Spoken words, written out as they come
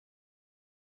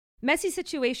Messy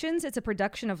Situations, it's a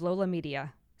production of Lola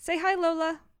Media. Say hi,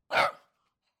 Lola.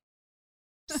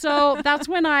 So that's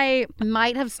when I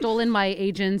might have stolen my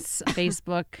agent's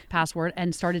Facebook password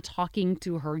and started talking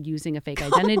to her using a fake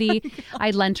identity.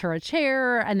 I lent her a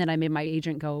chair and then I made my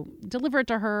agent go deliver it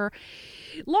to her.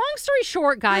 Long story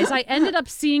short, guys, I ended up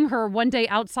seeing her one day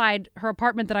outside her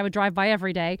apartment that I would drive by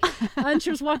every day. And she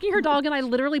was walking her dog and I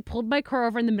literally pulled my car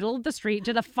over in the middle of the street,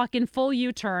 did a fucking full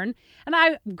U-turn. And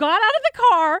I got out of the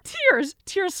car,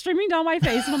 tears streaming down my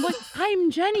face. And I'm like,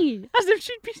 I'm Jenny. As if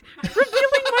she'd be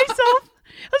revealing myself.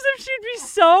 As if she'd be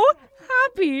so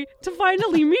happy to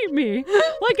finally meet me.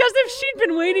 Like as if she'd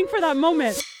been waiting for that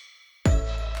moment.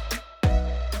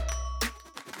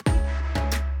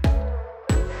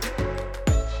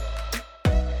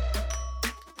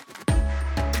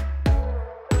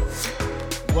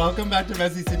 Welcome back to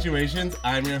Messy Situations.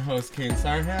 I'm your host, Kane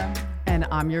Sarhan. And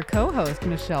I'm your co-host,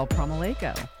 Michelle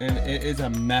Promaleko. And it is a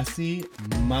messy,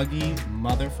 muggy,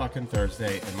 motherfucking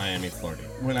Thursday in Miami, Florida.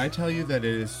 When I tell you that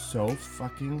it is so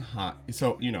fucking hot.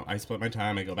 So, I split my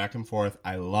time. I go back and forth.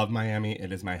 I love Miami.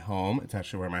 It is my home. It's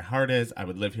actually where my heart is. I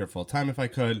would live here full time if I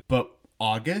could. But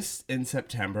August and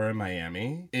September in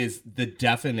Miami is the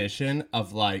definition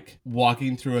of like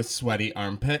walking through a sweaty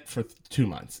armpit for 2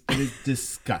 months. It is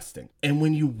disgusting. And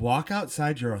when you walk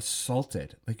outside, you're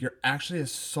assaulted. Like you're actually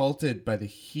assaulted by the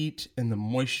heat and the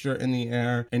moisture in the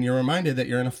air. And you're reminded that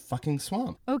you're in a fucking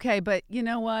swamp. Okay, but you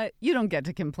know what? You don't get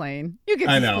to complain. You get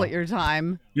to split your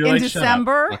time. You're in like,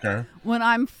 December, shut up, fucker. When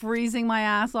I'm freezing my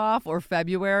ass off, or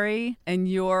February, and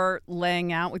you're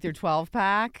laying out with your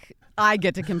 12-pack, I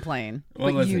get to complain,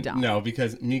 but listen, you don't. No,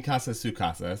 because mi casa su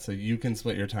casa, so you can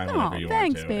split your time whenever you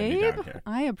thanks, want to. Babe. And we don't care.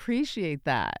 I appreciate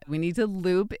that. We need to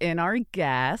loop in our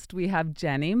guest. We have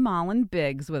Jenny Mollen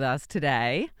Biggs with us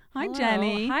today. Hi, Hello.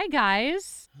 Jenny. Hi,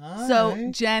 guys. Hi. So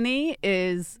Jenny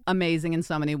is amazing in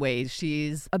so many ways.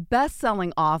 She's a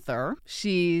best-selling author.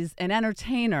 She's an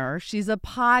entertainer. She's a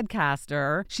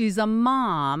podcaster. She's a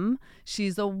mom.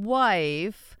 She's a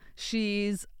wife.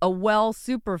 She's a Well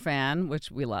super fan, which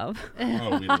we love.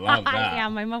 Oh, we love that. I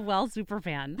am. I'm a Well super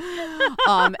fan.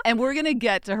 And we're going to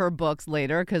get to her books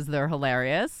later because they're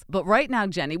hilarious. But right now,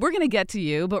 Jenny, we're going to get to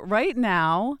you. But right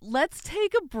now, let's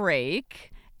take a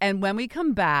break. And when we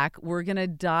come back, we're going to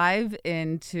dive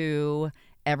into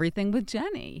everything with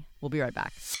Jenny. We'll be right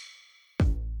back.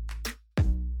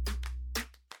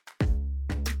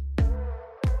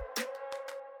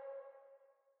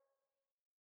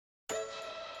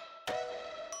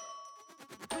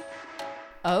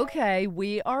 Okay,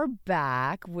 we are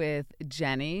back with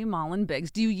Jenny Mollen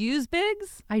Biggs. Do you use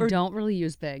Biggs? I don't really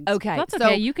use Biggs. Okay. That's so-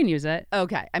 okay. You can use it.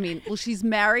 Okay. I mean, well, she's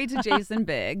married to Jason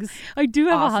Biggs. I do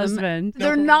have Awesome. a husband.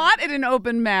 They're not in an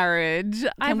open marriage.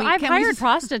 I've hired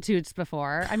prostitutes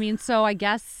before. I mean, so I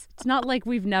guess it's not like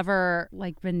we've never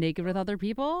been naked with other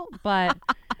people, but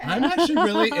I'm actually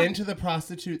really into the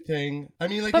prostitute thing. I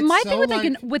mean, like, but it's my so,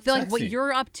 thing with what sexy.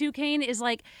 you're up to, Kane, is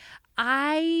like,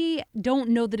 I don't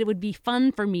know that it would be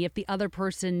fun for me if the other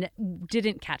person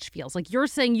didn't catch feels. Like you're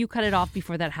saying you cut it off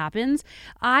before that happens.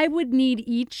 I would need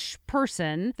each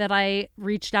person that I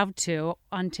reached out to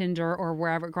on Tinder or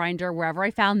wherever, Grindr, wherever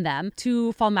I found them,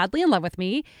 to fall madly in love with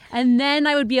me. And then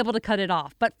I would be able to cut it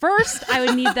off. But first I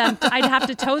would need them. I'd have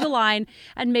to toe the line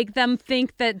and make them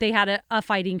think that they had a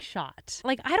fighting shot.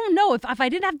 Like, I don't know if I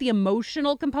didn't have the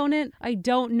emotional component, I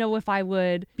don't know if I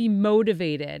would be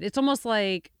motivated. It's almost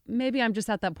like, maybe I'm just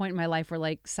at that point in my life where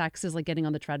like sex is like getting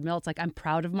on the treadmill. It's like I'm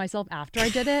proud of myself after I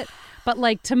did it. But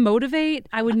like to motivate,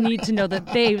 I would need to know that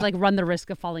they like run the risk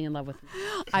of falling in love with me.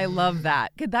 I love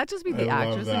that. Could that just be the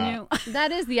actress in you?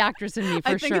 That is the actress in me for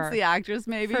sure. I think it's the actress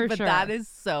maybe, For but sure. that is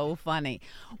so funny.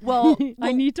 Well,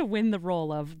 I need to win the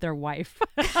role of their wife.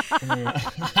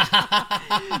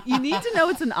 you need to know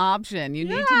it's an option. You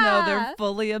need to know they're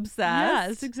fully obsessed.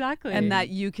 Yes, exactly. And that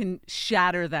you can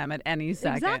shatter them at any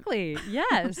second. Exactly.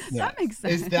 Yes. That makes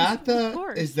sense.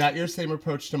 Is that your same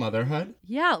approach to motherhood?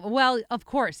 Yeah. Well, of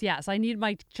course. Yes. I need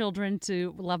my children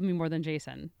to love me more than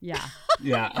Jason. Yeah.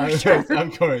 Yeah.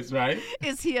 Of course. Right.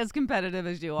 Is he as competitive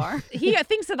as you are? He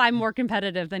thinks that I'm more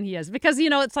competitive than he is because,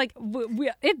 it's like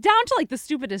it down to like the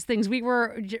stupidest things. We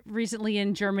were recently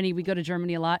in Germany. We go to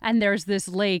Germany a lot, and there's this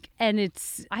lake, and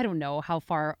I don't know how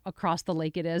far across the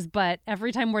lake it is, but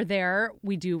every time we're there,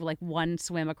 we do like one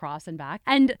swim across and back.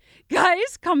 And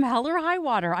guys, come hell or high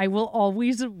water, there. I will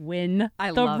always win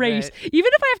I the love race. it.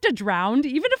 Even if I have to drown,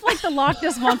 even if like the Loch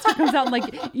Ness Monster comes out and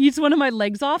like eats one of my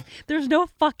legs off, there's no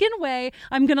fucking way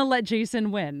I'm going to let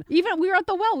Jason win. Even we were at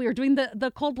the well. We were doing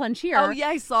the cold plunge here. Oh, yeah,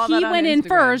 I saw that He on went in Instagram.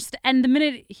 first, and the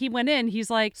minute he went in, he's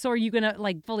like, so are you going to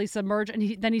like fully submerge?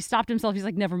 And then he stopped himself. He's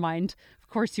like, never mind. Of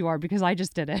course you are, because I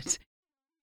just did it.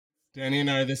 Danny and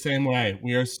I are the same way.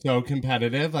 We are so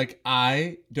competitive. Like,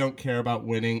 I don't care about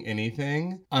winning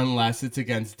anything unless it's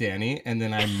against Danny, and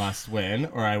then I must win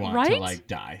or I want to, Right? like,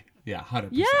 die. Yeah, 100%.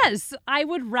 Yes, I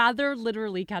would rather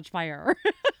literally catch fire.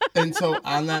 And so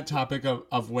on that topic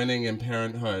of winning and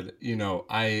parenthood, you know,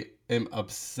 I am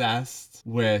obsessed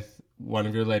with one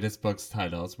of your latest books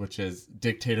titles, which is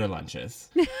Dictator Lunches.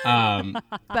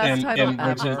 Best title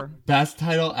which is ever. best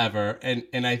title ever.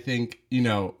 And I think, you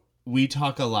know, we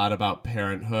talk a lot about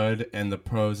parenthood and the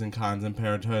pros and cons in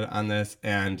parenthood on this,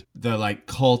 and the like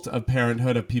cult of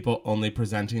parenthood of people only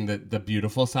presenting the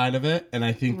beautiful side of it. And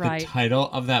I think Right. the title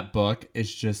of that book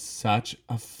is just such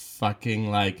a fucking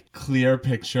like clear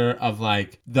picture of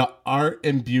like the art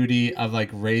and beauty of like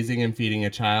raising and feeding a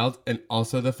child, and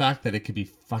also the fact that it could be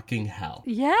fucking hell.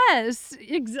 Yes.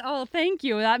 Oh, thank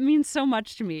you. That means so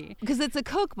much to me. Because it's a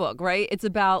cookbook, right? It's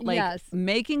about like Yes.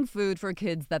 making food for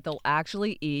kids that they'll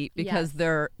actually eat because Yes.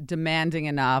 they're demanding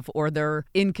enough or they're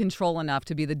in control enough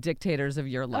to be the dictators of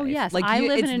your life. Oh, yes. Like I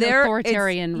live in it's an their-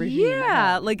 authoritarian it's- regime at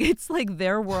Yeah, home. like it's like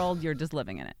their world. You're just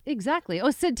living in it. Exactly.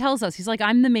 Oh, Sid tells us, he's like,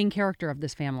 I'm the main character of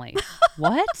this family.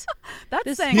 What? That's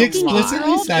This saying He a fucking lot. explicitly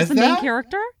eight-year-old says is the main that?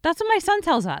 character? That's what my son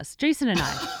tells us, Jason and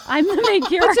I. I'm the main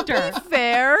character.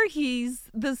 Fair, he's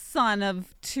the son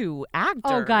of two actors.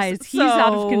 Oh, guys, he's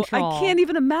out of so control. I can't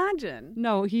even imagine.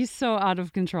 No, he's so out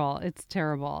of control. It's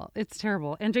terrible. It's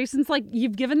terrible. And Jason's like,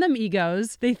 you've given them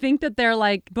egos. They think that they're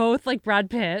like both like Brad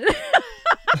Pitt.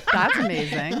 That's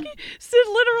amazing. So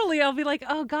literally, I'll be like,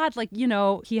 oh God, like, you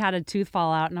know, he had a tooth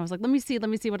fall out. And I was like, let me see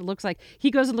what it looks like.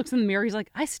 He goes and looks in the mirror. He's like,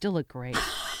 I still look great. I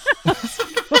was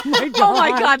like, oh my God. Oh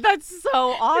my God, that's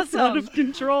so It's out awesome. of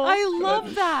control. I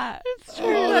love that. It's true.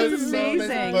 Oh, That's so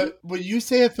amazing. But when you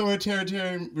say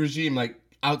authoritarian regime, like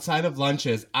outside of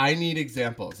lunches, I need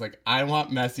examples. Like, I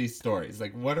want messy stories.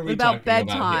 Like, what are we What about talking about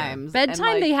here? bedtimes? Bedtime, and,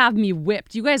 like, they have me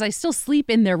whipped. You guys, I still sleep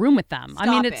in their room with them. I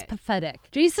mean, Stop it's it.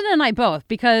 pathetic. Jason and I both,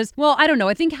 because, well, I don't know.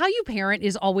 I think how you parent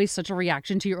is always such a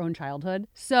reaction to your own childhood.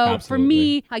 So for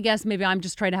me, I guess maybe I'm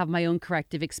just trying to have my own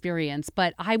corrective experience,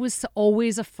 but I was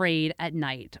always afraid at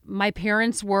night. My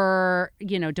parents were,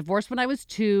 you know, divorced when I was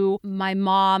 2. My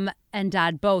mom and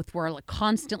dad both were like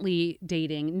constantly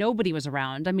dating. Nobody was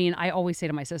around. I mean, I always say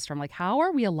to my sister, I'm like, how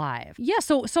are we alive? Yeah,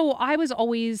 so I was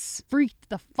always freaked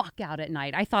the fuck out at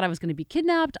night. I thought I was going to be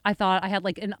kidnapped. I thought I had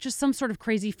like just some sort of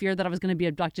crazy fear that I was going to be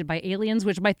abducted by aliens,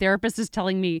 which my therapist is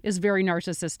telling me is very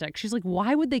narcissistic. She's like,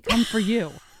 why would they come for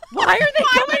you? Why are they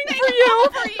coming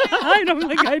for you?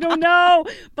 I don't know,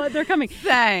 but they're coming.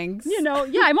 Thanks. You know,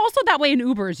 yeah, I'm also that way in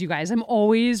Ubers, you guys. I'm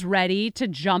always ready to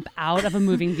jump out of a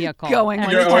moving vehicle. Going And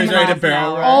like You're always 20 ready to miles an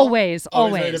barrel hour. roll? Always.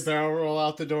 Ready to barrel roll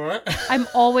out the door? I'm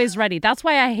always ready. That's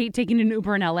why I hate taking an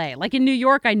Uber in LA. Like in New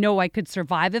York, I know I could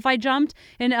survive if I jumped.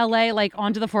 In LA, like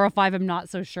onto the 405, I'm not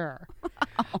so sure.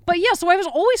 But yeah, so I was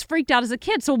always freaked out as a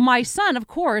kid. So my son, of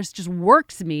course, just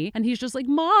works me, and he's just like,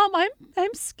 "Mom,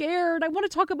 I'm scared. I want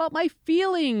to talk about my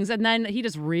feelings." And then he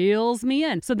just reels me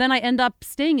in. So then I end up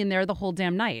staying in there the whole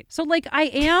damn night. So like I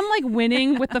am like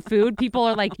winning with the food. People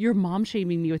are like, "You're mom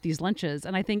shaming me with these lunches,"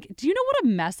 and I think, do you know what a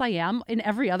mess I am in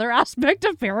every other aspect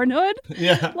of parenthood?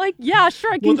 Yeah. Like, yeah,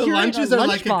 sure, I can Well, the curate lunches a are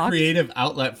like lunchbox. a creative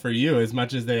outlet for you as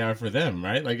much as they are for them,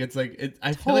 right? Like, it's like,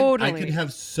 I feel like I Totally. could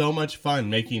have so much fun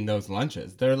making those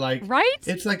lunches. They're like, Right?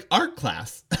 It's like art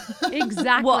class.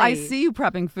 Exactly. Well, I see you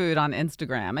prepping food on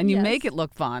Instagram and you Yes. make it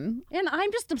look fun. And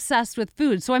I'm just obsessed with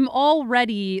food. So I'm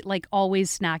already like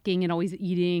always snacking and always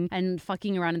eating and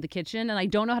fucking around in the kitchen. And I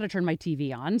don't know how to turn my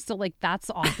TV on. So like that's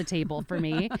off the table for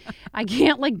me. I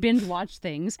can't like binge watch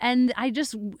things. And I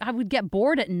would get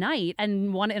bored at night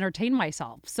and want to entertain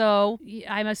myself. So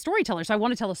I'm a storyteller. So I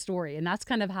want to tell a story. And that's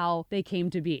kind of how they came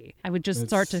to be. I would just That's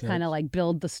start to sick. kind of like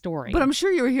build the story. But I'm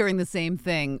sure you were hearing the same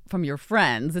thing from your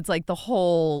friends. It's like the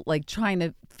whole like trying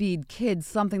to feed kids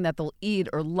something that they'll eat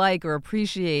or like or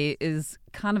appreciate is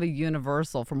kind of a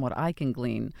universal, from what I can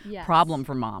glean, Yes. problem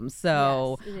for moms.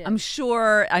 So Yes, it is. I'm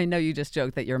sure, I know you just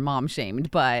joked that you're mom shamed,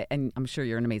 and I'm sure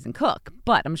you're an amazing cook,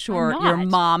 but I'm sure I'm your not.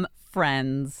 mom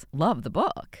friends love the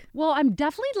book. Well, I'm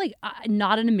definitely like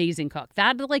not an amazing cook.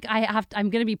 That like I'm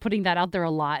going to be putting that out there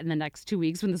a lot in the next 2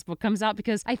 weeks when this book comes out,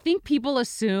 because I think people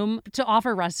assume to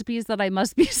offer recipes that I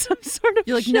must be some sort of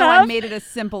You're like, chef. no, I made it as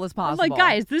simple as I'm possible. like,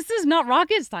 guys, this is not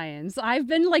rocket science. I've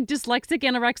been like dyslexic,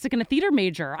 anorexic, and a theater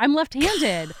major. I'm left-handed.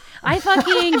 left-handed. I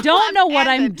fucking don't know what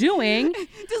I'm doing.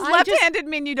 Does left-handed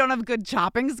mean you don't have good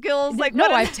chopping skills? Like, no,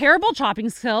 I have terrible chopping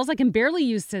skills. I can barely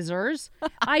use scissors.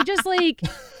 I just like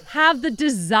have the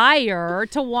desire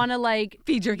to want to like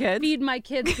feed your kids, feed my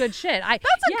kids good shit. That's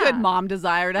a good mom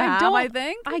desire to have, I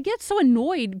think. I get so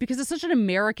annoyed because it's such an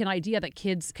American idea that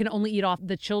kids can only eat off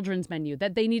the children's menu,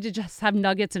 that they need to just have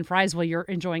nuggets and fries while you're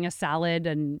enjoying a salad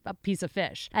and a piece of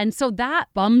fish. And so that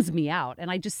bums me out.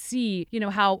 And I just see,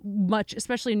 how much,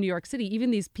 especially in New York City,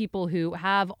 even these people who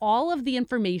have all of the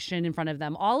information in front of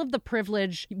them, all of the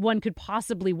privilege one could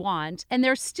possibly want, and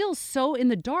they're still so in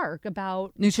the dark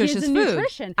about nutritious kids and food.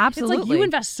 Nutrition. Absolutely. It's like you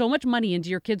invest so much money into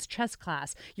your kid's chess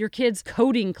class, your kid's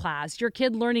coding class, your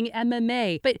kid learning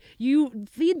MMA, but you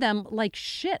feed them like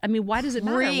shit. I mean, why does it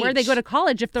matter where they go to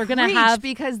college if they're going to have...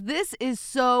 Because this is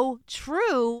so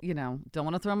true. Don't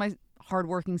want to throw my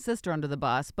hardworking sister under the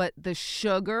bus, but the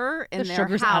sugar in their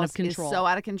house out of control. is so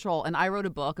out of control. And I wrote a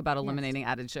book about eliminating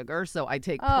added sugar, so I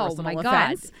take personal my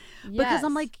offense. God. Because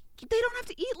I'm like, they don't have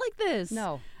to eat like this.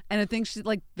 No. And I think she's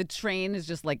like, the train is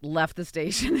just like left the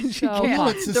station and she So can't. Well,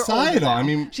 it's societal. I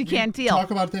mean, she can't deal.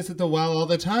 Talk about this at the well all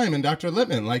the time. And Dr.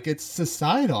 Lippman, like, it's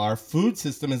societal. Our food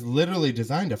system is literally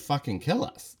designed to fucking kill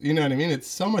us. You know what I mean? It's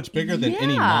so much bigger than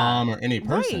any mom or any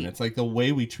person. Right. It's like the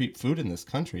way we treat food in this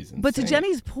country is insane. But to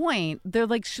Jenny's point, they're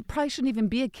like, probably shouldn't even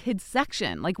be a kid's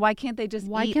section. Like, why can't they just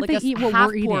eat like a what half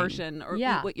we're eating? portion or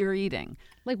eat what you're eating?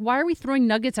 Like, why are we throwing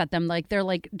nuggets at them like they're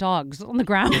like dogs on the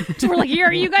ground? We're like,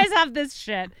 here, you guys have this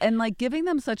shit. And like giving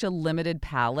them such a limited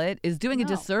palate is doing a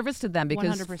disservice to them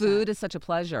because 100%. food is such a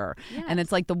pleasure. Yes. And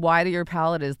it's like the wider your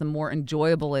palate is, the more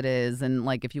enjoyable it is. And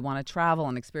like if you want to travel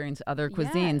and experience other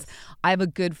cuisines. I have a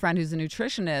good friend who's a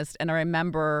nutritionist, and I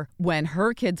remember when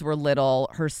her kids were little,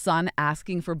 her son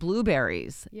asking for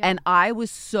blueberries. Yeah. And I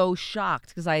was so shocked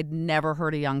because I had never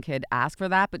heard a young kid ask for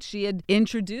that, but she had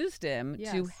introduced him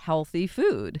to healthy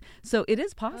food. So it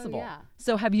is possible. yeah.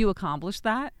 So have you accomplished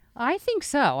that? I think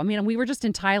so. I mean, we were just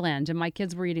in Thailand and my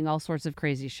kids were eating all sorts of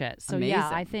crazy shit. So Amazing.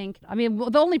 I think,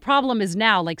 the only problem is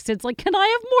now, like, Sid's like, can I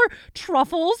have more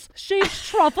truffles, shaved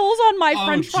truffles on my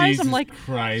French fries? Jesus I'm like,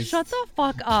 Christ. shut the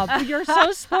fuck up. You're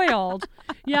so spoiled.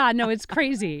 Yeah, no, it's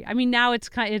crazy. I mean, now it's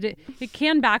it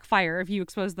can backfire if you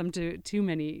expose them to too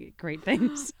many great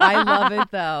things. I love it,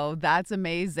 though. That's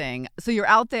amazing. So you're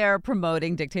out there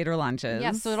promoting Dictator Lunches.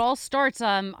 Yeah, so it all starts,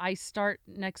 I start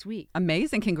next week.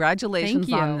 Amazing. Congratulations Thank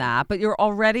you. on that. But you're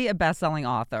already a best-selling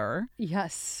author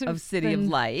Yes. of City of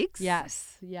Likes.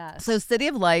 Yes. So City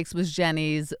of Likes was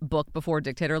Jenny's book before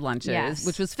Dictator Lunches,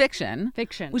 which was fiction.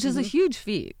 Which is a huge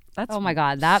feat. That's oh my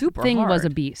God, that super thing hard. was a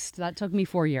beast. That took me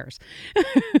 4 years.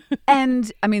 And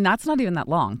I mean, that's not even that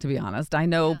long, to be honest. I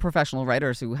know professional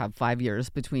writers who have 5 years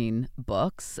between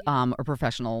books, or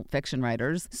professional fiction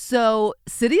writers. So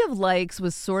City of Likes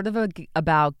was sort of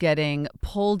about getting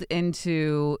pulled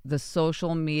into the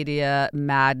social media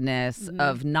madness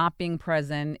of not being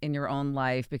present in your own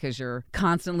life because you're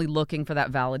constantly looking for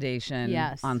that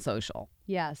validation on social.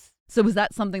 Yes. So was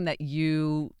that something that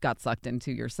you got sucked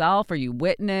into yourself, or you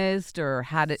witnessed, or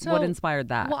had it? What inspired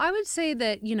that? Well, I would say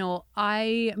that,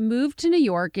 I moved to New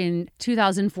York in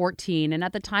 2014. And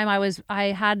at the time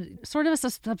I had sort of a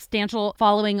substantial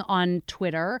following on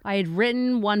Twitter. I had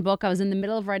written one book. I was in the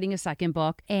middle of writing a second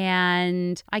book.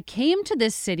 And I came to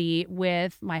this city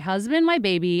with my husband, my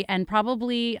baby, and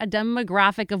probably a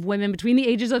demographic of women between the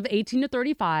ages of 18 to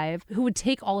 35 who would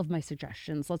take all of my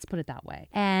suggestions. Let's put it that way.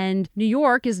 And New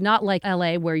York is not like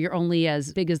LA where you're only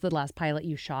as big as the last pilot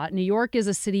you shot. New York is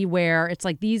a city where it's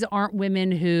like these aren't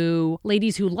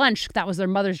ladies who lunch. That was their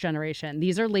mother's generation.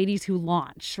 These are ladies who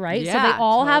launch, right? Yeah, so they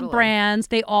all have totally. brands.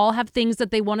 They all have things that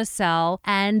they want to sell.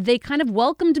 And they kind of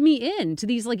welcomed me in to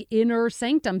these like inner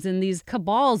sanctums and these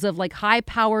cabals of like high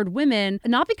powered women,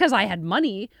 not because I had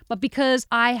money, but because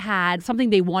I had something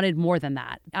they wanted more than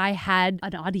that. I had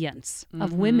an audience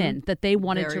of women that they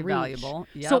wanted Very to reach. valuable.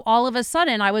 Yep. So all of a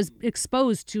sudden I was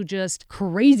exposed to just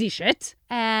crazy shit,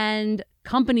 and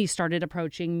companies started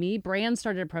approaching me, brands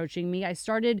started approaching me. I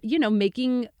started,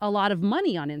 making a lot of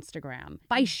money on Instagram.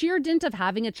 By sheer dint of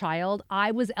having a child,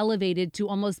 I was elevated to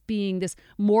almost being this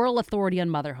moral authority on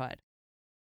motherhood.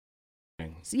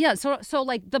 So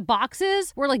like the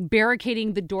boxes were like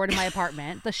barricading the door to my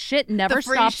apartment. The shit never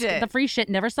stops. The free shit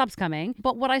never stops coming.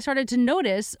 But what I started to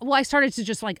notice, I started to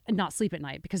just like not sleep at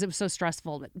night because it was so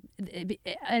stressful.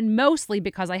 And mostly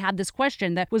because I had this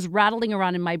question that was rattling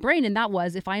around in my brain. And that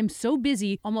was, if I am so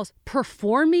busy almost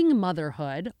performing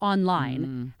motherhood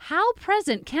online, how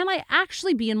present can I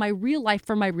actually be in my real life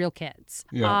for my real kids?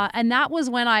 Yeah. And that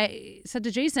was when I said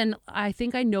to Jason, I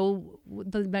think I know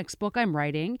the next book I'm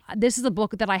writing. This is a a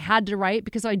book that I had to write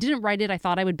because if I didn't write it, I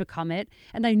thought I would become it.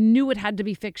 And I knew it had to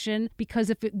be fiction because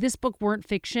if this book weren't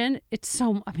fiction, it's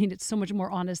so much more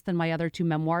honest than my other two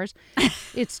memoirs.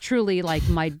 It's truly like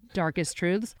my darkest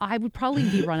truths. I would probably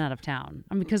be run out of town.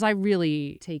 I mean, because I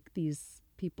really take these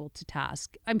people to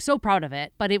task. I'm so proud of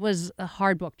it, but it was a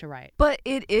hard book to write. But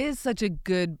it is such a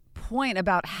good point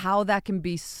about how that can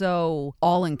be so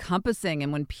all-encompassing,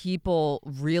 and when people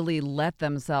really let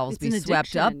themselves be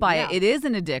swept up by it is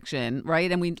an addiction,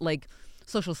 right? And we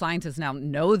social scientists now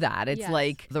know that. It's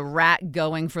like the rat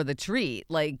going for the treat,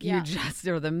 or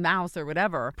the mouse or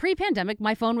whatever. Pre-pandemic,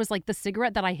 my phone was like the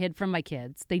cigarette that I hid from my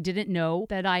kids. They didn't know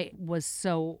that I was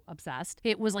so obsessed.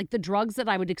 It was like the drugs that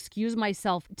I would excuse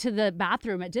myself to the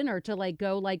bathroom at dinner to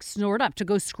go snort up, to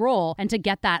go scroll and to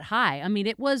get that high. I mean,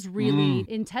 it was really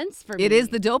intense for me. It is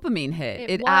the dopamine hit.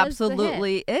 It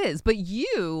absolutely is. But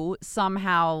you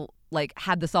somehow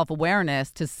had the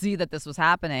self-awareness to see that this was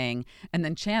happening and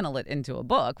then channel it into a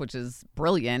book, which is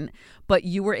brilliant. But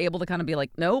you were able to kind of be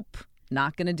like, nope,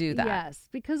 not going to do that. Yes,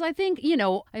 because I think,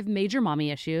 I have major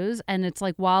mommy issues. And it's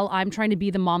like, while I'm trying to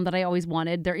be the mom that I always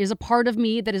wanted, there is a part of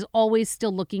me that is always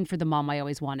still looking for the mom I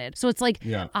always wanted. So it's like,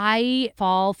 I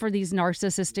fall for these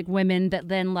narcissistic women that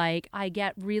then I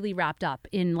get really wrapped up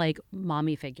in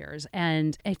mommy figures.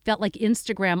 And I felt like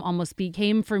Instagram almost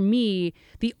became for me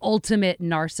the ultimate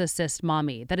narcissist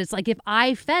mommy. That it's like, if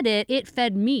I fed it, it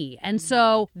fed me. And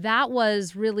so that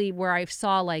was really where I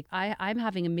saw I'm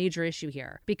having a major issue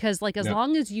here because as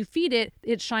long as you feed it,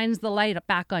 it shines the light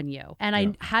back on you. And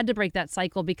I had to break that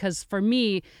cycle because for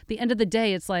me, the end of the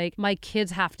day, it's like my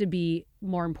kids have to be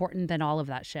more important than all of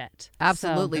that shit.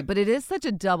 Absolutely. So. But it is such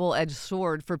a double-edged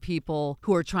sword for people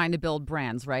who are trying to build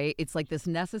brands, right? It's like this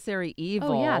necessary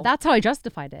evil. Oh, yeah. That's how I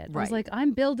justified it. Right. I was like,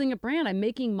 I'm building a brand. I'm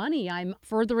making money. I'm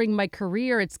furthering my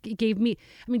career. It gave me,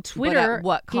 Twitter but at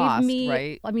what cost, gave me,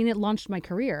 right? It launched my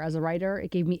career as a writer. It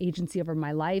gave me agency over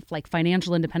my life,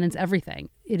 financial independence, everything.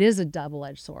 It is a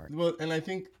double-edged sword. Well, and I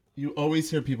think you always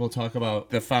hear people talk about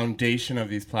the foundation of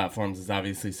these platforms is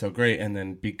obviously so great. And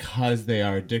then because they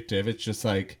are addictive, it's just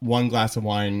like one glass of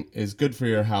wine is good for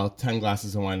your health. 10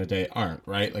 glasses of wine a day aren't,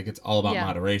 right? It's all about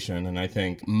moderation. And I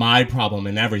think my problem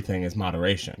in everything is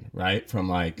moderation, right?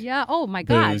 From oh my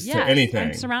God, booze to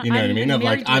anything. You know what I mean?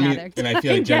 And I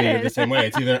feel like Jenny, you're the same way.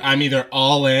 It's either I'm either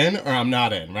all in or I'm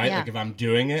not in, right? Yeah. If I'm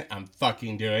doing it, I'm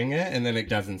fucking doing it. And then it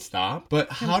doesn't stop. But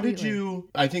how did you,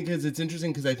 I think it's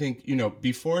interesting because I think,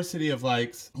 before City of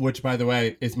Likes, which by the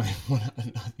way is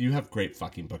you have great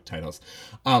fucking book titles,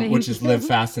 which is Live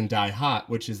Fast and Die Hot,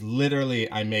 which is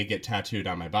literally I may get tattooed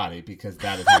on my body because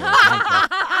that is my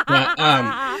but,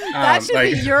 that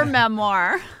should be your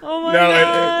memoir. Oh my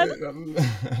God.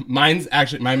 Mine's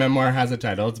actually, my memoir has a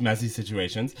title. It's Messy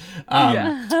Situations.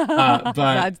 But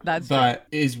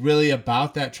is really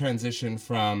about that transition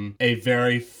from a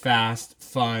very fast,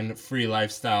 fun, free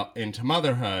lifestyle into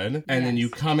motherhood. And then you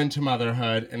come into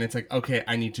motherhood and it's like, okay,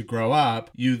 I need to grow up.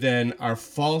 You then are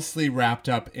falsely wrapped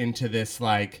up into this,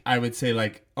 I would say,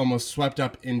 almost swept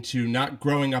up into not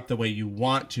growing up the way you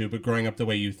want to, but growing up the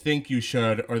way you think you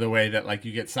should, or the way that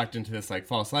you get sucked into this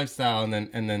false lifestyle.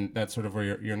 And then that's sort of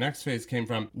where your next phase came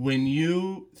from. When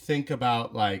you think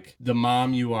about the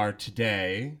mom you are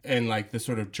today and the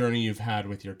sort of journey you've had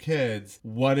with your kids,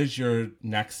 what does your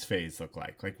next phase look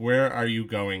like? Where are you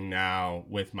going now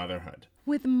with motherhood?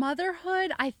 With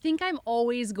motherhood, I think I'm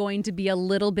always going to be a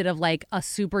little bit of a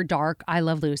super dark I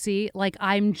Love Lucy.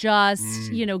 I'm just,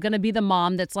 going to be the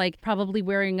mom that's probably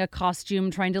wearing a costume,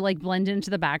 trying to blend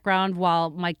into the background while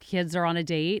my kids are on a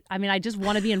date. I just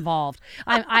want to be involved.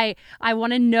 I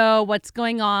want to know what's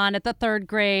going on at the third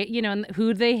grade, and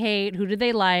who do they hate, who do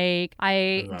they like.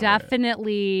 I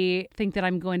definitely think that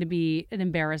I'm going to be an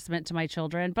embarrassment to my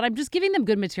children, but I'm just giving them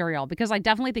good material because I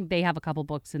definitely think they have a couple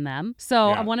books in them.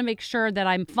 So I want to make sure that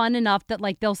I'm fun enough that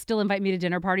they'll still invite me to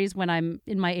dinner parties when I'm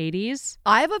in my 80s.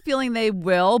 I have a feeling they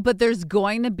will, but there's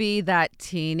going to be that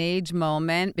teenage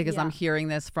moment because I'm hearing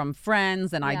this from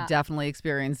friends and I definitely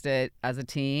experienced it as a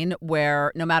teen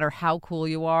where no matter how cool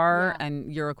you are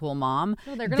and you're a cool mom,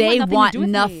 they want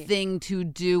nothing to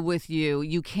do with you.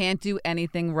 You can't do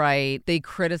anything right. They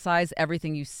criticize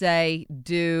everything you say,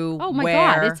 do, Oh my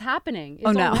wear. God, it's happening. It's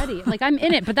already. I'm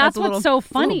in it, but that's what's so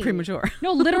funny. A little premature.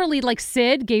 No, literally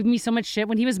Sid gave me so much shit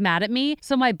when he was mad at me.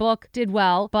 So my book did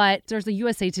well, but there's a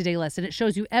USA Today list and it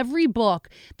shows you every book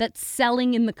that's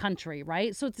selling in the country,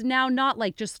 right? So it's now not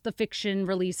just the fiction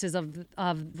releases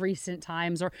of recent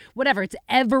times or whatever. It's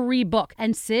every book.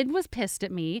 And Sid was pissed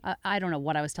at me. I don't know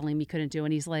what I was telling him he couldn't do.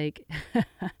 And he's like,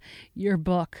 your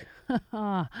book.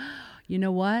 you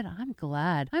know what? I'm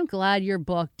glad your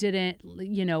book didn't,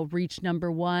 reach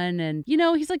number 1. And,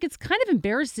 he's like, it's kind of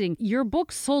embarrassing. Your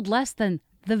book sold less than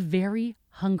The Very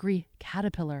Hungry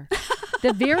Caterpillar.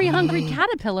 The Very Hungry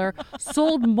Caterpillar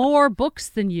sold more books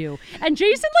than you. And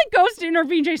Jason goes to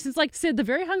intervene. Jason's like, Sid, The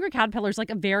Very Hungry Caterpillar is a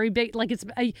very big, that's a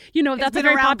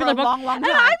very popular book. Long, long and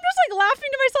time. I'm just laughing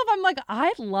to myself. I'm like,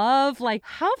 I love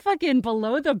how fucking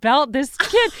below the belt this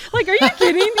kid. Are you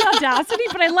kidding? The audacity?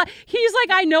 But he's like,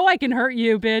 I know I can hurt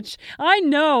you, bitch. I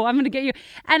know I'm going to get you.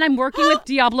 And I'm working with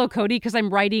Diablo Cody because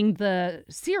I'm writing the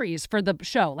series for the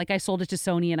show. I sold it to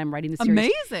Sony and I'm writing the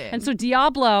series. Amazing. And so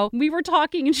Diablo, we were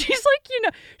talking and she's like,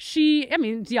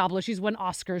 Diablo, she's won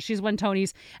Oscars, she's won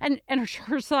Tonys, and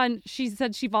her son, she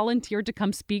said she volunteered to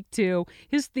come speak to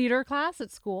his theater class at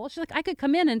school. She's like, I could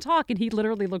come in and talk, and he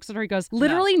literally looks at her, he goes,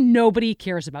 literally nobody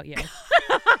cares about you. I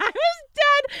was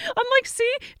dead. I'm like, see,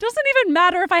 it doesn't even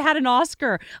matter if I had an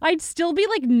Oscar. I'd still be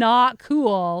not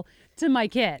cool to my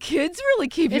kid. Kids really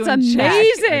keep you it's in amazing,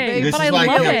 check. This but is I why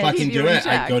love I can't it. fucking Keep you do in it.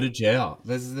 check. I'd go to jail.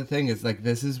 This is the thing. It's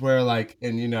this is where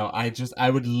I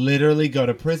would literally go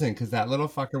to prison because that little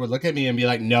fucker would look at me and be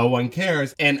like, no one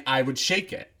cares. And I would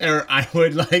shake it. Or I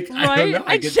would I don't know.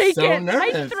 I'd get shake so it.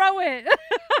 nervous. I'd throw it.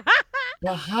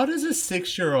 Well, how does a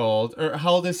 6-year-old, or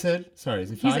how old is Sid? Sorry,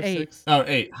 is he 5, 8. 6? Oh,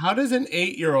 8. How does an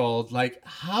 8-year-old,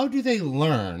 how do they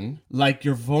learn,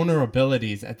 your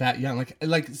vulnerabilities at that young?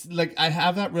 I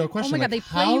have that real question. Oh my God, they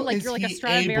play how you like is you're like a he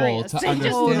Stradivarius. able to They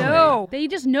just understand know. They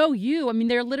just know you. I mean,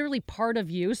 they're literally part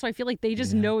of you. So I feel like they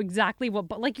just know exactly what,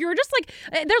 but you're just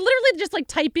they're literally just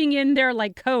typing in their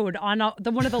code on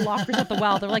one of the lockers at the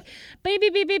well. They're like, beep,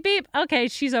 beep, beep, beep, beep. Okay,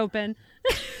 she's open.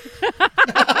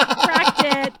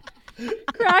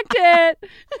 Cracked it.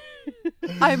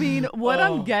 I mean, what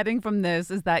I'm getting from this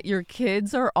is that your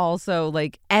kids are also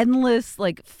endless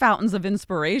fountains of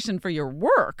inspiration for your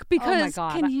work. Because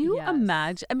God, can you yes.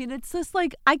 imagine? I mean, it's just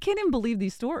I can't even believe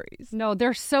these stories. No,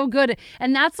 they're so good.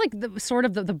 And that's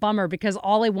the bummer because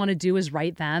all I want to do is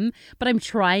write them, but I'm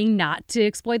trying not to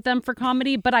exploit them for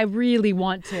comedy, but I really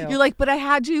want to. You're like, but I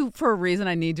had you for a reason.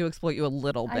 I need to exploit you a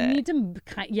little bit. I need to,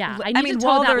 I need to toe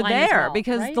while that they're line as there well,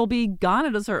 because right? they'll be gone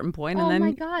at a certain point, Oh and then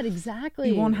my God, exactly.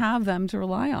 you won't have them to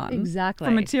rely on. Exactly.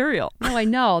 For material. No, I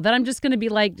know. Then I'm just going to be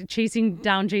chasing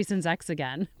down Jason's ex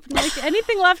again.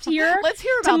 Anything left here? Let's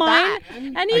hear to about mine?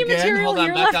 that. Any Again? material Hold on,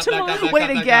 here back left up, to back mine? up, back Wait, up,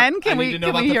 back again? up. Can I we- need to know can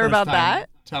about we the hear first about time. that?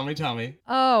 Tell me.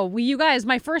 Oh, well, you guys,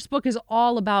 my first book is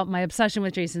all about my obsession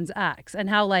with Jason's ex and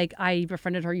how I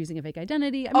befriended her using a fake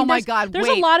identity. I mean, Oh my there's- God, There's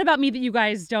wait. a lot about me that you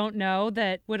guys don't know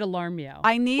that would alarm you.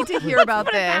 I need to hear about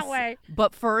Put it this. that way.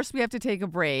 But first, we have to take a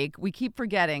break. We keep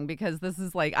forgetting because this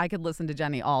is I could listen to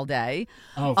Jenny all day.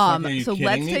 Oh, fuck, are you so kidding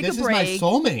let's me? take This a break. is my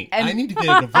soulmate. And- I need to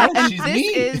get a divorce. And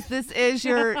She's this me. is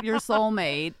your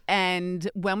soulmate. And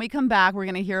when we come back, we're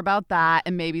going to hear about that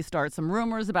and maybe start some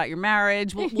rumors about your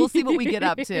marriage. We'll see what we get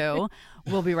up to.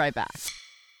 We'll be right back.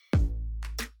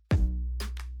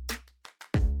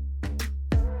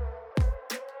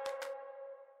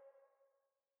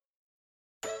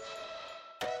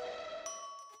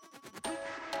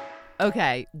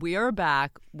 Okay, we are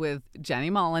back with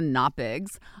Jenny Mollen, not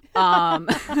Biggs.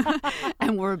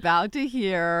 And we're about to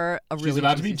hear a really She's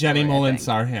about to be juicy Jenny story, I Mollen think.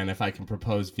 Sarhan if I can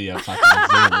propose via fucking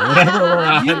Zoom or whatever we're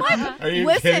on. Are you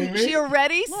Listen, kidding me? she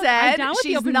already I'm said down with the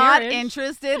she's open not marriage.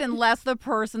 interested unless the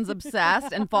person's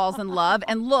obsessed and falls in love.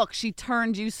 And look, she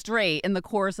turned you straight in the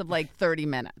course of 30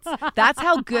 minutes. That's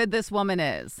how good this woman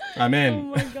is. I'm in. Oh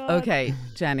my God. Okay,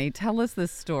 Jenny, tell us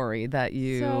this story that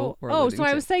you were alluding so I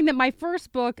to. was saying that my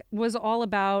first book was all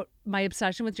about my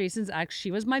obsession with Jason's ex.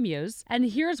 She was my muse. And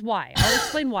here's why. I'll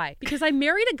explain why. Because I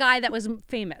married a guy that was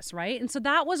famous, right? And so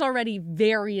that was already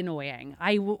very annoying.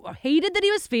 I hated that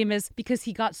he was famous because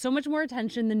he got so much more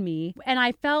attention than me. And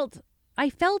I felt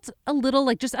a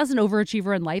little just as an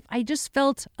overachiever in life, I just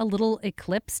felt a little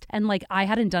eclipsed and I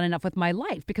hadn't done enough with my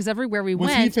life because everywhere we Was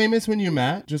went. he famous when you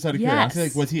met? Just out of Yes.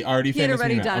 curiosity, was he already He had famous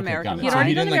already when you met? done Okay, American got it. He had So already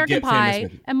he done didn't American get famous Pie,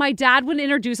 with you. and my dad would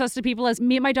introduce us to people as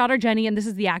meet my daughter Jenny, and this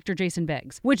is the actor Jason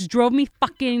Biggs, which drove me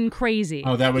fucking crazy.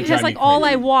 Oh, that would because drive me all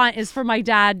crazy. I want is for my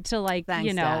dad to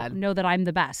Thanks, Dad. know that I'm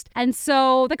the best. And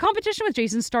so the competition with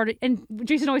Jason started, and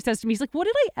Jason always says to me, he's like, "What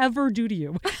did I ever do to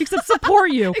you except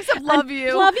support you, Except love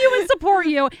you. love you, and support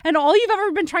you? And all you've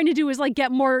ever been trying to do is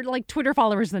get more Twitter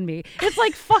followers than me. It's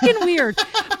fucking weird."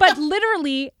 But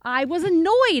literally, I was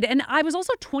annoyed, and I was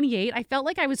also 28. I felt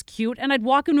like I was cute, and I'd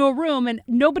walk into a room and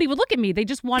nobody would look at me. They'd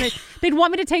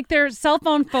want me to take their cell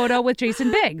phone photo with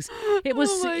Jason Biggs. It was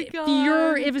Oh my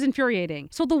God. it was infuriating.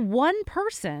 So the one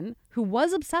person who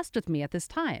was obsessed with me at this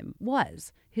time,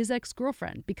 was his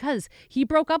ex-girlfriend, because he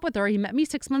broke up with her. He met me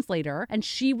 6 months later and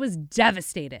she was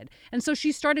devastated. And so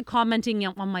she started commenting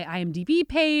on my IMDb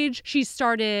page. She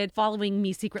started following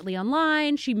me secretly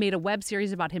online. She made a web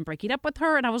series about him breaking up with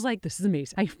her. And I was like, this is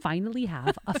amazing. I finally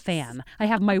have a fan. I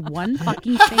have my one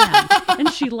fucking fan. And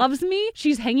she loves me.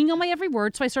 She's hanging on my every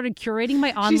word. So I started curating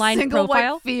my online She's single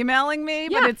profile. white femaling me,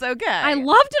 but it's okay. I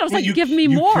loved it. I was like, give me you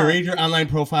more. You curated your online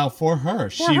profile for her.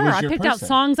 She was your I picked out person.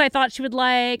 songs I thought she would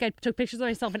like. I took pictures of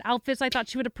myself in outfits I thought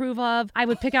she would approve of. I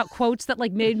would pick out quotes that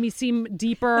like made me seem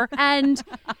deeper. And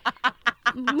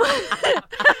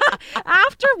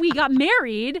after we got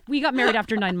married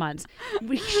after 9 months.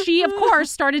 She, of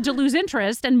course, started to lose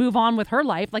interest and move on with her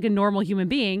life like a normal human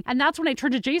being. And that's when I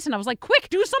turned to Jason. I was like, quick,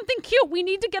 do something cute. We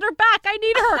need to get her back. I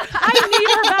need her. I need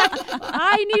her back.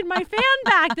 I need my fan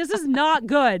back. This is not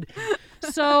good.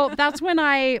 So that's when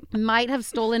I might have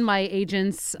stolen my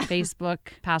agent's Facebook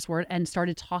password and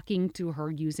started talking to her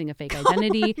using a fake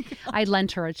identity. I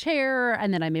lent her a chair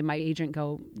and then I made my agent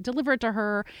go deliver it to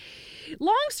her.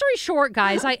 Long story short,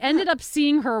 guys, I ended up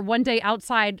seeing her one day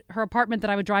outside her apartment that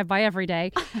I would drive by every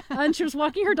day. And she was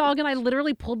walking her dog and I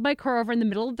literally pulled my car over in the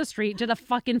middle of the street, did a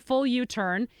fucking full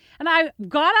U-turn. And I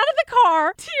got out of the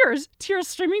car, tears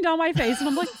streaming down my face. And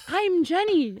I'm like, I'm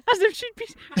Jenny. As if she'd be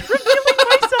revealing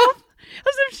myself.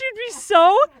 As if she'd be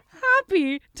so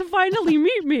happy to finally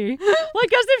meet me.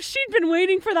 Like as if she'd been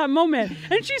waiting for that moment.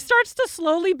 And she starts to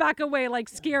slowly back away, like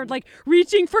scared, like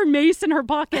reaching for mace in her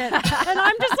pocket. And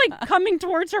I'm just like coming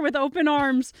towards her with open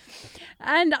arms.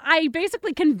 And I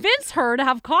basically convince her to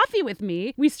have coffee with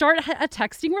me. We start a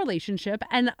texting relationship.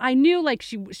 And I knew like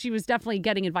she was definitely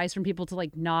getting advice from people to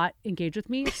like not engage with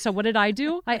me. So what did I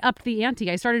do? I upped the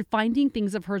ante. I started finding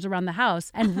things of hers around the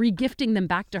house and re-gifting them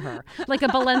back to her. Like a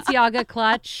Balenciaga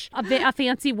clutch, a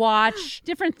fancy watch,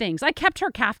 different things. I kept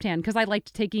her caftan because I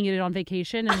liked taking it on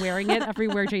vacation and wearing it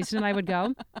everywhere Jason and I would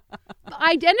go.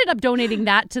 I ended up donating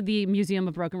that to the Museum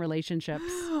of Broken Relationships.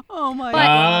 Oh my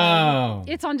God.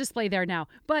 It's on display there now.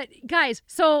 But guys,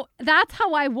 so that's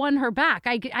how I won her back.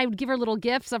 I would give her little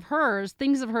gifts of hers,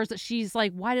 things of hers that she's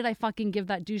like, why did I fucking give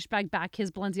that douchebag back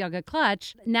his Balenciaga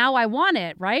clutch? Now I want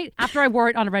it, right? After I wore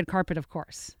it on a red carpet, of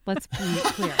course. Let's be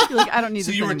clear. You're like, I don't need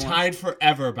So this you were anymore. tied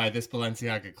forever by this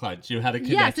Balenciaga clutch. You had a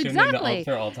Yes, connection exactly.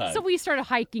 for all time. So we started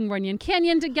hiking Runyon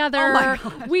Canyon together. Oh my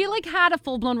God. We like had a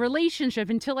full-blown relationship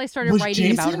until I started Was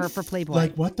writing about Jason her for Playboy.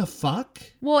 Like, what the fuck?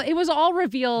 Well, it was all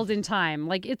revealed in time.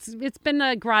 Like it's been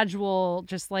a gradual,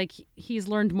 just like he's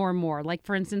learned more and more. Like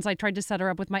for instance, I tried to set her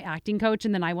up with my acting coach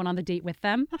and then I went on the date with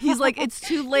them. He's like, it's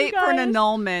too late for an guys.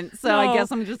 annulment, so No, I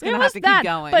guess I'm just going it to have was to that. keep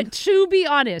going. But to be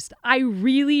honest, I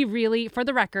really, really, for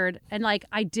the record, and like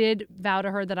I did vow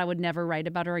to her that I would never write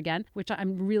about her again, which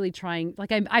I'm really trying.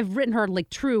 Like I've written her like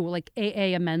true like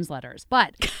AA amends letters.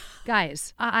 But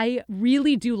guys, I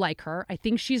really do like her. I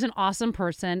think she's an awesome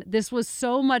person. This was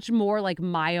so much more like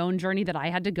my own journey that I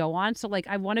had to go on. So like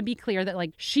I want to be clear that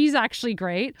like she's actually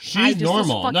great. She's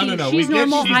normal. No. She's We get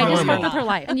normal. she's I just normal. work with her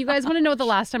life. And you guys want to know the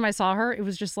last time I saw her? It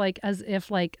was just like as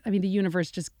if like, I mean, the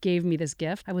universe just gave me this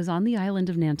gift. I was on the island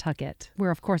of Nantucket,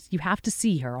 where of course you have to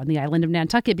see her on the island of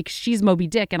Nantucket because she's Moby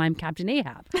Dick and I'm Captain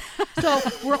Ahab. So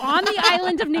we're on the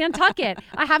island of Nantucket.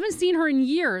 I haven't seen her in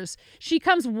years. She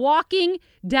comes walking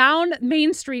down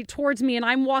Main Street towards me and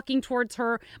I'm walking towards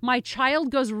her. My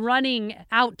child goes running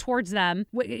out towards them,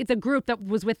 the group that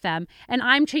was with them, and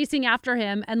I'm chasing after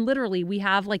him. And literally we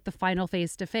have like the final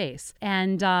face to face.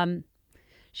 And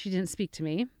she didn't speak to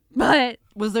me. But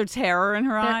was there terror in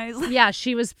her eyes? Yeah,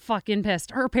 she was fucking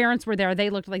pissed. Her parents were there. They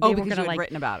looked like they were because gonna you had like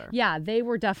written about her. Yeah, they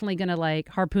were definitely gonna like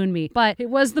harpoon me. But it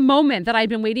was the moment that I'd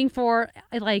been waiting for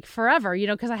like forever, you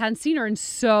know, because I hadn't seen her in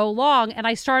so long. And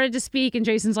I started to speak, and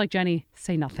Jason's like, Jenny,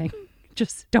 say nothing.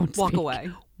 Just don't Walk speak. away.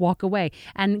 Walk away.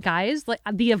 And guys, like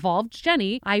the evolved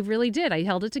Jenny, I really did. I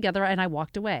held it together and I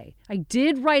walked away. I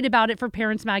did write about it for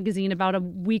Parents Magazine about a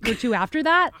week or two after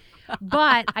that.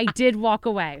 But I did walk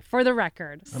away, for the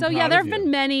record. So yeah, there have been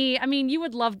many. I mean, you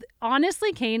would love,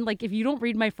 honestly, Kane, like if you don't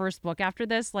read my first book after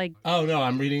this, like. Oh no,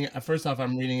 I'm reading. First off,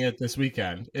 I'm reading it this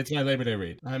weekend. It's my Labor Day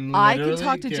read. I can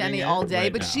talk to Jenny all day,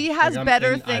 but she has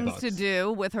better things to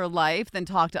do with her life than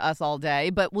talk to us all day.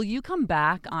 But will you come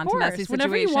back onto Messy Situations?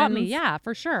 Whenever you want me, yeah,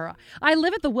 for sure. I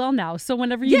live at the Well now, so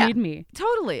whenever you need me.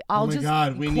 Totally. I'll just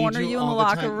corner you in the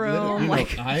locker room, like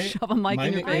shove a mic in your My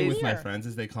nickname face. with my friends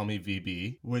is they call me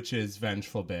VB, which is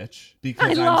vengeful bitch.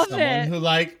 Because I I'm love someone it. who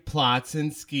like plots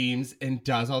and schemes and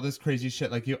does all this crazy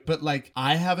shit like you. But like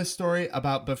I have a story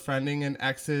about befriending an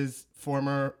ex's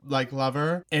former like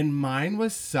lover, and mine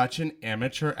was such an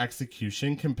amateur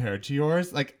execution compared to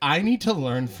yours. Like, I need to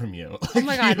learn from you. Oh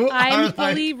my God, I'm like,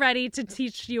 fully ready to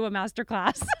teach you a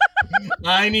masterclass.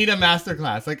 I need a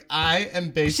masterclass. Like, I am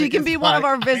basic. She can as be one of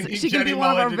fuck. our I need she can Jenny be one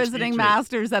of Mollen our to visiting teach me.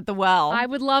 masters at the well. I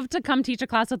would love to come teach a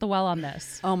class at the well on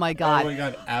this. Oh my God. Oh my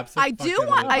God, I absolutely.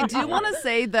 do want to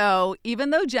say though, even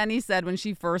though Jenny said when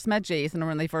she first met Jason or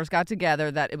when they first got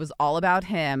together that it was all about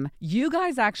him, you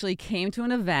guys actually came to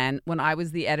an event when I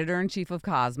was the editor-in-chief of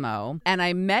Cosmo, and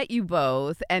I met you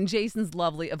both, and Jason's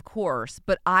lovely, of course,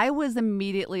 but I was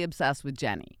immediately obsessed with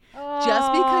Jenny.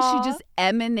 Just because she just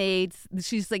emanates,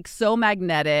 she's like so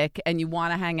magnetic, and you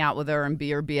want to hang out with her and be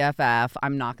her BFF.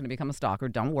 I'm not going to become a stalker,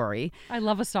 don't worry. I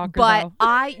love a stalker, But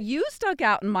though. you stuck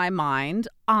out in my mind,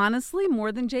 honestly,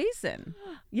 more than Jason.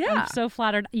 Yeah. I'm so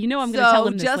flattered. You know I'm going to tell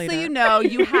him this just later. so you know,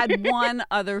 you had one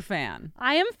other fan.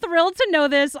 I am thrilled to know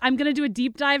this. I'm going to do a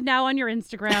deep dive now on your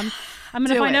Instagram. I'm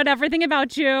going to find out everything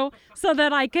about you so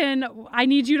that I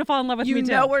need you to fall in love with me You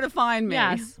too. know where to find me.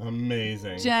 Yes.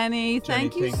 Amazing. Jenny,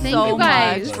 thank you thank so you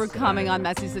guys. much for coming on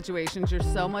Messy Situations. You're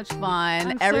so much fun.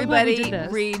 I'm so glad we Everybody did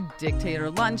this. read Dictator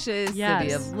Lunches, Yes.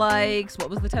 City of Likes. What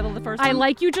was the title of the first I one?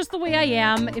 like you just the way I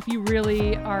am if you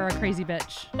really are a crazy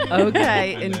bitch.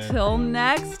 Okay, until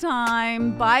next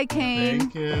time. Bye, Kane.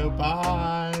 Thank you.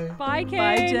 Bye. Bye, Kate.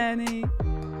 Bye, Jenny.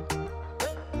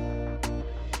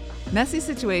 Messy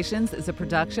Situations is a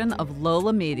production of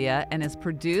Lola Media and is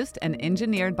produced and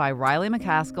engineered by Riley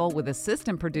McCaskill with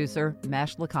assistant producer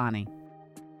Mesh Lakhani.